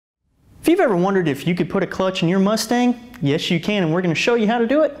you've ever wondered if you could put a clutch in your Mustang, yes you can, and we're going to show you how to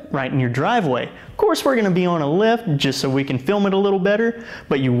do it right in your driveway. Of course we're going to be on a lift just so we can film it a little better,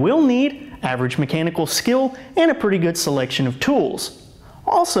 but you will need average mechanical skill and a pretty good selection of tools.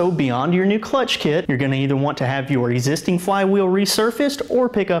 Also, beyond your new clutch kit, you're going to either want to have your existing flywheel resurfaced or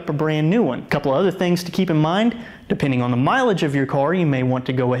pick up a brand new one. A couple other things to keep in mind: depending on the mileage of your car, you may want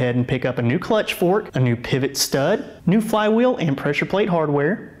to go ahead and pick up a new clutch fork, a new pivot stud, new flywheel and pressure plate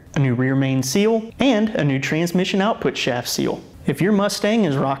hardware, a new rear main seal, and a new transmission output shaft seal. If your Mustang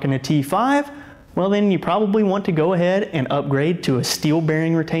is rocking a T5, well then you probably want to go ahead and upgrade to a steel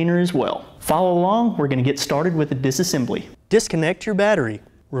bearing retainer as well. Follow along, we're going to get started with the disassembly. Disconnect your battery,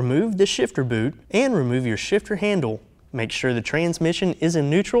 remove the shifter boot, and remove your shifter handle. Make sure the transmission is in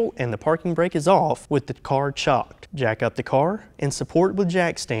neutral and the parking brake is off with the car chocked. Jack up the car and support with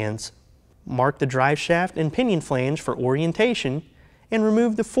jack stands. Mark the drive shaft and pinion flange for orientation and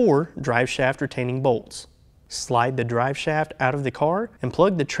remove the 4 drive shaft retaining bolts. Slide the drive shaft out of the car and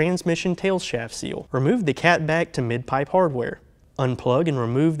plug the transmission tail shaft seal. Remove the cat back to mid-pipe hardware. Unplug and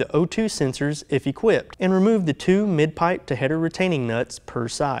remove the O2 sensors if equipped, and remove the 2 mid-pipe to header retaining nuts per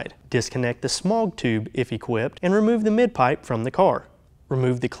side. Disconnect the smog tube if equipped and remove the mid-pipe from the car.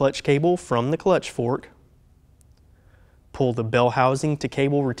 Remove the clutch cable from the clutch fork. Pull the bell housing to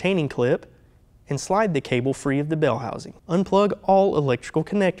cable retaining clip and slide the cable free of the bell housing. Unplug all electrical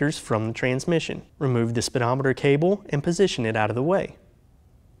connectors from the transmission. Remove the speedometer cable and position it out of the way.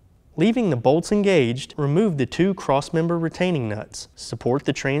 Leaving the bolts engaged, remove the 2 cross-member retaining nuts. Support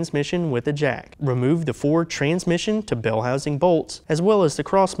the transmission with a jack. Remove the 4 transmission to bell housing bolts, as well as the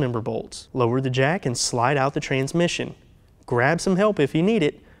cross-member bolts. Lower the jack and slide out the transmission. Grab some help if you need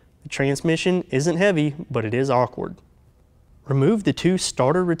it. The transmission isn't heavy, but it is awkward. Remove the 2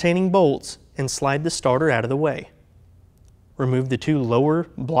 starter retaining bolts and slide the starter out of the way. Remove the 2 lower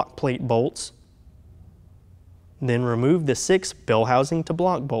block plate bolts. Then remove the 6 bell housing to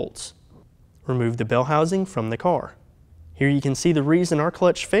block bolts. Remove the bell housing from the car. Here you can see the reason our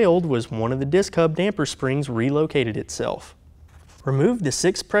clutch failed was one of the disc hub damper springs relocated itself. Remove the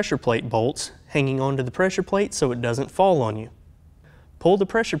 6 pressure plate bolts hanging onto the pressure plate so it doesn't fall on you. Pull the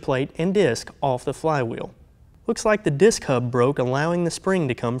pressure plate and disc off the flywheel. Looks like the disc hub broke, allowing the spring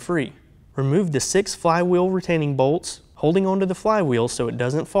to come free. Remove the 6 flywheel retaining bolts holding onto the flywheel so it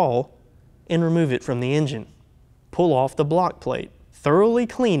doesn't fall, and remove it from the engine. Pull off the block plate. Thoroughly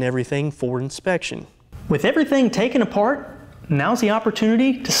clean everything for inspection. With everything taken apart, now's the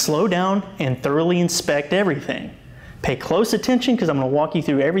opportunity to slow down and thoroughly inspect everything. Pay close attention because I'm going to walk you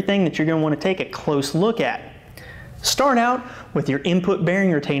through everything that you're going to want to take a close look at. Start out with your input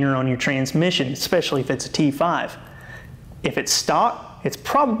bearing retainer on your transmission, especially if it's a T5. If it's stock, it's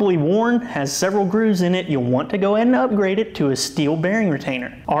probably worn, has several grooves in it. You'll want to go ahead and upgrade it to a steel bearing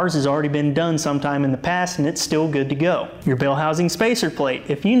retainer. Ours has already been done sometime in the past and it's still good to go. Your bell housing spacer plate.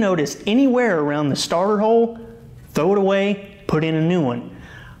 If you notice anywhere around the starter hole, throw it away, put in a new one.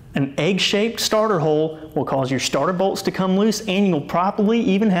 An egg-shaped starter hole will cause your starter bolts to come loose, and you'll probably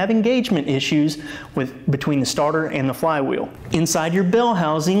even have engagement issues between the starter and the flywheel. Inside your bell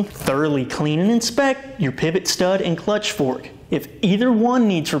housing, thoroughly clean and inspect your pivot stud and clutch fork. If either one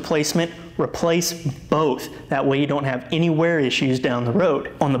needs replacement, replace both. That way you don't have any wear issues down the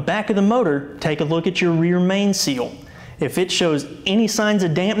road. On the back of the motor, take a look at your rear main seal. If it shows any signs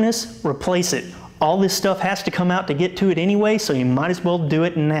of dampness, replace it. All this stuff has to come out to get to it anyway, so you might as well do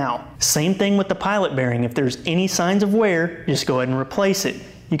it now. Same thing with the pilot bearing. If there's any signs of wear, just go ahead and replace it.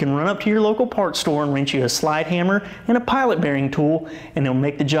 You can run up to your local parts store and rent you a slide hammer and a pilot bearing tool, and it'll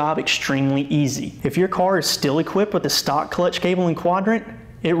make the job extremely easy. If your car is still equipped with a stock clutch cable and quadrant,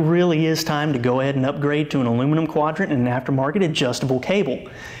 it really is time to go ahead and upgrade to an aluminum quadrant and an aftermarket adjustable cable.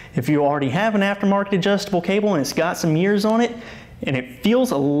 If you already have an aftermarket adjustable cable and it's got some years on it, and it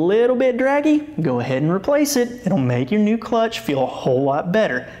feels a little bit draggy, go ahead and replace it. It'll make your new clutch feel a whole lot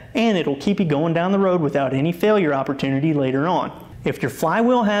better, and it'll keep you going down the road without any failure opportunity later on. If your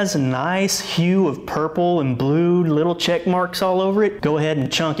flywheel has a nice hue of purple and blue little check marks all over it, go ahead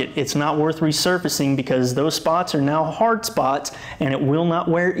and chunk it. It's not worth resurfacing because those spots are now hard spots and it will not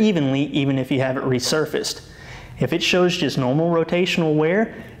wear evenly even if you have it resurfaced. If it shows just normal rotational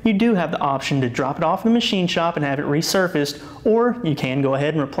wear, you do have the option to drop it off the machine shop and have it resurfaced, or you can go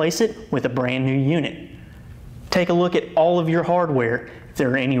ahead and replace it with a brand new unit. Take a look at all of your hardware. If there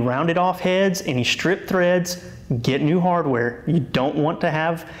are any rounded off heads, any stripped threads, get new hardware. You don't want to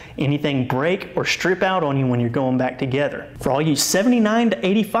have anything break or strip out on you when you're going back together. For all you 79 to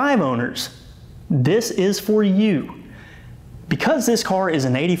 85 owners, this is for you. Because this car is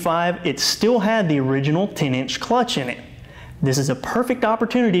an 85, it still had the original 10-inch clutch in it. This is a perfect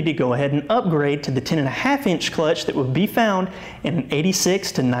opportunity to go ahead and upgrade to the 10.5-inch clutch that would be found in an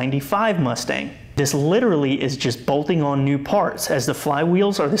 86 to 95 Mustang. This literally is just bolting on new parts, as the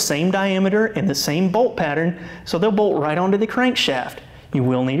flywheels are the same diameter and the same bolt pattern, so they'll bolt right onto the crankshaft. You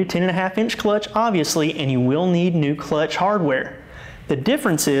will need a 10.5-inch clutch, obviously, and you will need new clutch hardware. The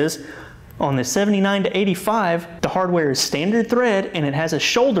difference is, on the 79 to 85, the hardware is standard thread and it has a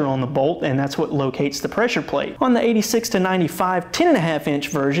shoulder on the bolt, and that's what locates the pressure plate. On the 86 to 95 10.5-inch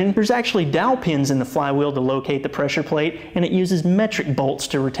version, there's actually dowel pins in the flywheel to locate the pressure plate, and it uses metric bolts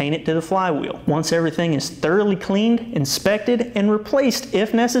to retain it to the flywheel. Once everything is thoroughly cleaned, inspected, and replaced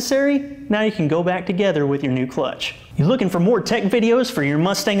if necessary, now you can go back together with your new clutch. You looking for more tech videos for your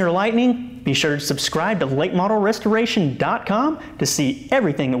Mustang or Lightning? Be sure to subscribe to latemodelrestoration.com to see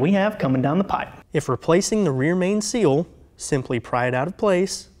everything that we have coming down the pipe. If replacing the rear main seal, simply pry it out of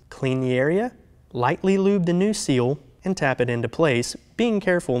place, clean the area, lightly lube the new seal, and tap it into place, being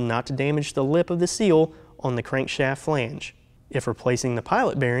careful not to damage the lip of the seal on the crankshaft flange. If replacing the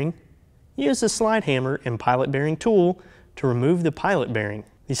pilot bearing, use the slide hammer and pilot bearing tool to remove the pilot bearing.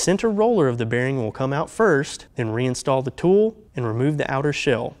 The center roller of the bearing will come out first, then reinstall the tool and remove the outer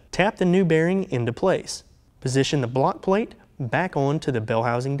shell. Tap the new bearing into place. Position the block plate back onto the bell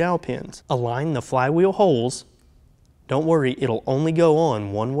housing dowel pins. Align the flywheel holes. Don't worry, it'll only go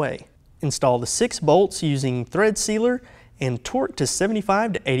on one way. Install the 6 bolts using thread sealer and torque to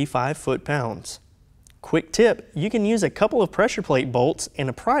 75 to 85 foot-pounds. Quick tip, you can use a couple of pressure plate bolts and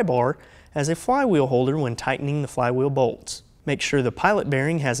a pry bar as a flywheel holder when tightening the flywheel bolts. Make sure the pilot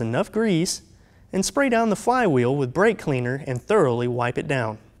bearing has enough grease and spray down the flywheel with brake cleaner and thoroughly wipe it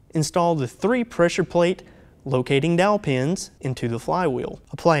down. Install the 3 pressure plate locating dowel pins into the flywheel.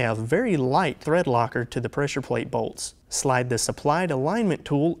 Apply a very light thread locker to the pressure plate bolts. Slide the supplied alignment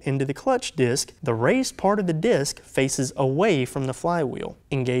tool into the clutch disc. The raised part of the disc faces away from the flywheel.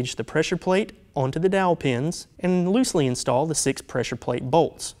 Engage the pressure plate onto the dowel pins and loosely install the 6 pressure plate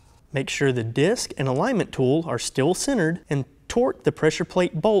bolts. Make sure the disc and alignment tool are still centered and torque the pressure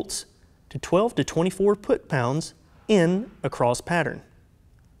plate bolts to 12 to 24 foot-pounds in a cross pattern.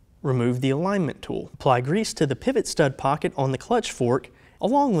 Remove the alignment tool. Apply grease to the pivot stud pocket on the clutch fork,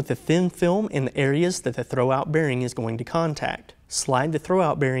 along with the thin film in the areas that the throwout bearing is going to contact. Slide the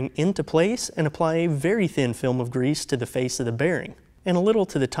throwout bearing into place and apply a very thin film of grease to the face of the bearing and a little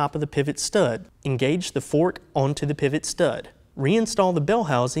to the top of the pivot stud. Engage the fork onto the pivot stud. Reinstall the bell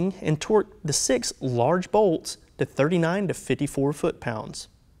housing and torque the 6 large bolts to 39 to 54 foot-pounds.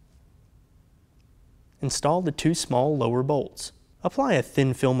 Install the 2 small lower bolts. Apply a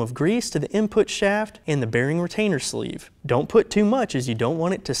thin film of grease to the input shaft and the bearing retainer sleeve. Don't put too much, as you don't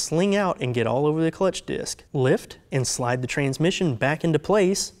want it to sling out and get all over the clutch disc. Lift and slide the transmission back into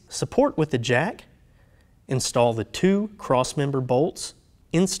place. Support with the jack. Install the 2 cross-member bolts.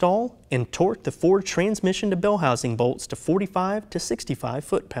 Install and torque the 4 transmission to bell housing bolts to 45 to 65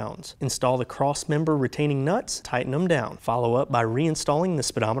 foot-pounds. Install the cross-member retaining nuts, tighten them down. Follow up by reinstalling the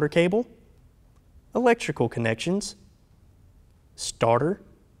speedometer cable, electrical connections, starter,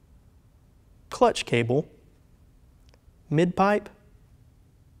 clutch cable, mid-pipe,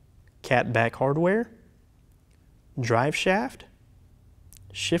 cat back hardware, drive shaft,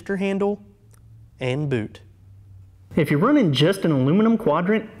 shifter handle, and boot. If you're running just an aluminum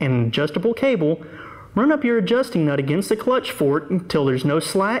quadrant and an adjustable cable, run up your adjusting nut against the clutch fork until there's no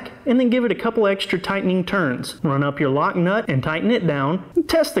slack, and then give it a couple extra tightening turns. Run up your lock nut and tighten it down, and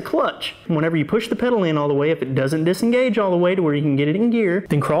test the clutch. Whenever you push the pedal in all the way, if it doesn't disengage all the way to where you can get it in gear,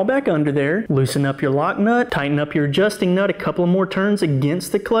 then crawl back under there, loosen up your lock nut, tighten up your adjusting nut a couple of more turns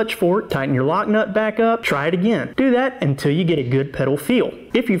against the clutch fork, tighten your lock nut back up, try it again. Do that until you get a good pedal feel.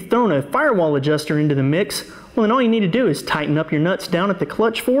 If you've thrown a firewall adjuster into the mix, well, then all you need to do is tighten up your nuts down at the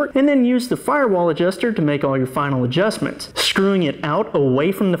clutch fork and then use the firewall adjuster to make all your final adjustments. Screwing it out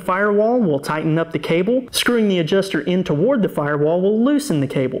away from the firewall will tighten up the cable. Screwing the adjuster in toward the firewall will loosen the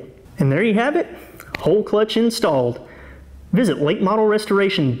cable. And there you have it, whole clutch installed. Visit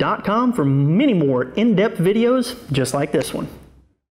latemodelrestoration.com for many more in-depth videos just like this one.